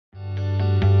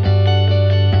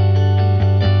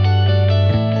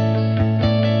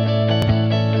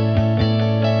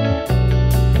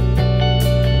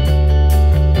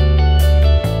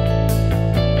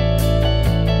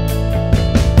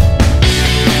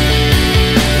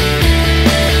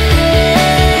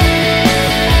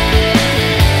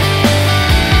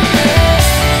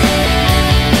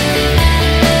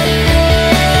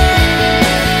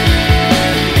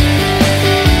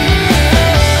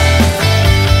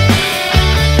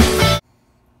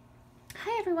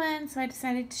everyone. So I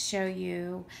decided to show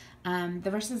you the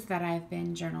verses that I've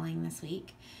been journaling this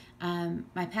week.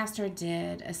 My pastor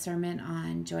did a sermon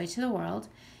on joy to the world,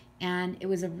 and it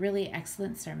was a really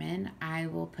excellent sermon. I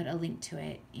will put a link to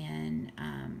it in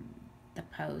the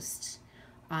post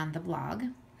on the blog.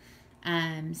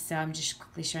 So I'm just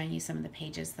quickly showing you some of the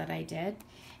pages that I did.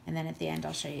 And then at the end,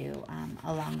 I'll show you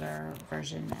a longer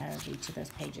version of each of those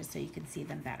pages so you can see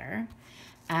them better.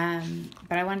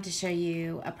 But I wanted to show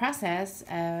you a process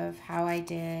of how I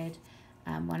did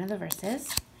one of the verses.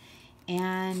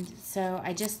 And so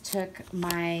I just took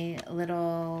my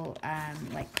little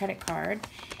like credit card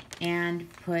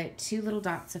and put 2 little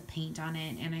dots of paint on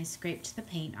it, and I scraped the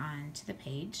paint onto the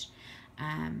page,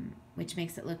 which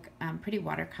makes it look pretty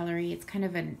watercolory. It's kind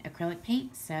of an acrylic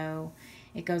paint, so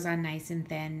it goes on nice and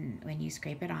thin when you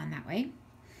scrape it on that way.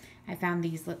 I found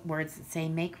these words that say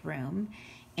make room,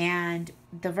 and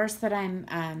the verse that I'm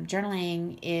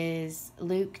journaling is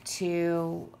Luke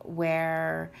 2,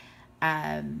 where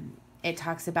it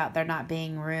talks about there not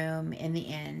being room in the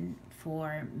inn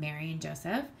for Mary and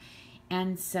Joseph.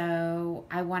 And so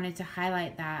I wanted to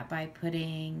highlight that by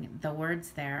putting the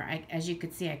words there. As you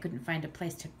could see, I couldn't find a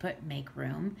place to put make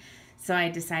room. So I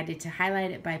decided to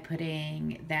highlight it by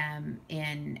putting them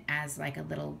in as like a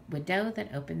little window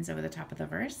that opens over the top of the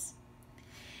verse.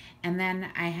 And then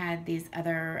I had these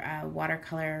other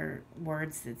watercolor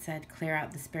words that said clear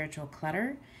out the spiritual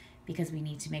clutter, because we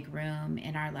need to make room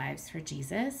in our lives for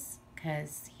Jesus,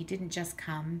 because he didn't just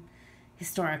come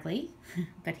historically,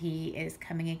 but he is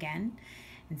coming again.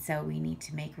 And so we need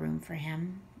to make room for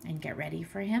him and get ready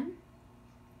for him.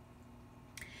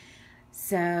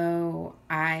 So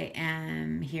I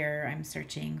am here, I'm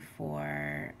searching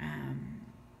for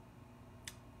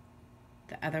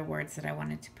the other words that I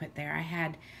wanted to put there. I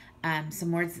had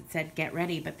some words that said get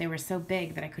ready, but they were so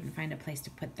big that I couldn't find a place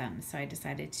to put them. So I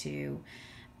decided to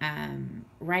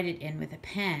write it in with a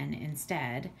pen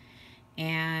instead.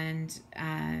 And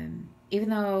even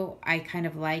though I kind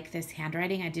of like this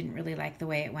handwriting, I didn't really like the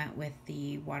way it went with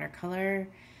the watercolor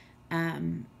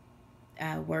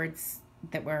words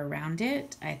that were around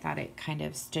it. I thought it kind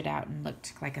of stood out and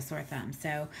looked like a sore thumb.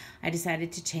 So I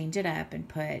decided to change it up and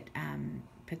put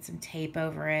some tape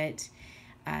over it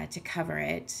to cover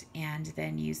it, and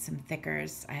then use some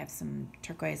thickers. I have some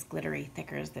turquoise glittery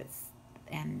thickers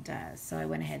so I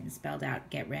went ahead and spelled out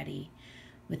get ready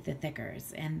with the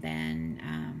thickers. And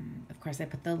then of course I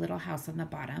put the little house on the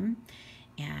bottom,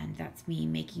 and that's me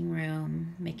making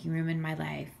room in my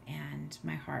life and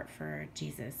my heart for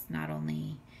Jesus, not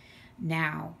only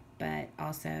now but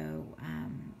also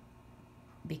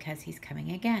because he's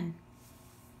coming again.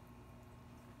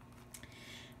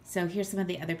 So here's some of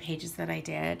the other pages that I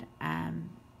did.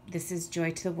 This is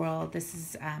Joy to the World. This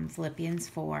is Philippians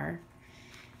 4,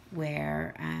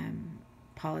 where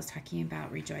Paul is talking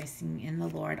about rejoicing in the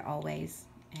Lord always.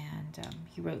 And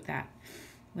he wrote that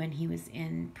when he was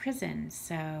in prison.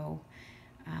 So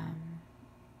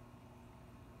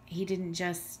he didn't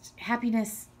just...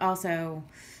 Happiness also,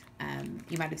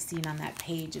 you might have seen on that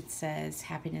page, it says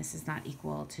happiness is not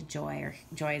equal to joy, or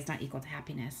joy is not equal to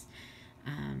happiness.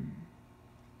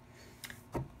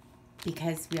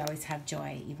 Because we always have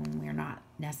joy, even when we're not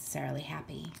necessarily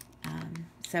happy.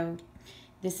 So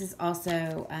this is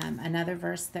also another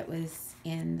verse that was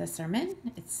in the sermon.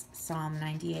 It's Psalm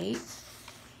 98.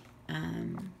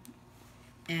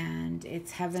 And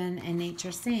it's heaven and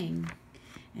nature sing.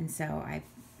 And so I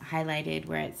highlighted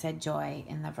where it said joy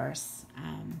in the verse.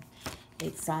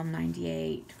 It's Psalm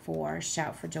 98:4,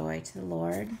 shout for joy to the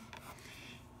Lord.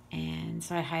 And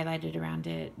so I highlighted around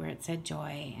it where it said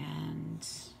joy and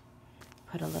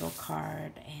put a little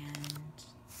card and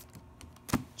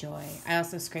joy. I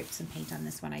also scraped some paint on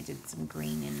this one. I did some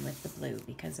green in with the blue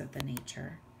because of the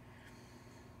nature.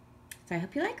 So I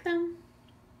hope you like them.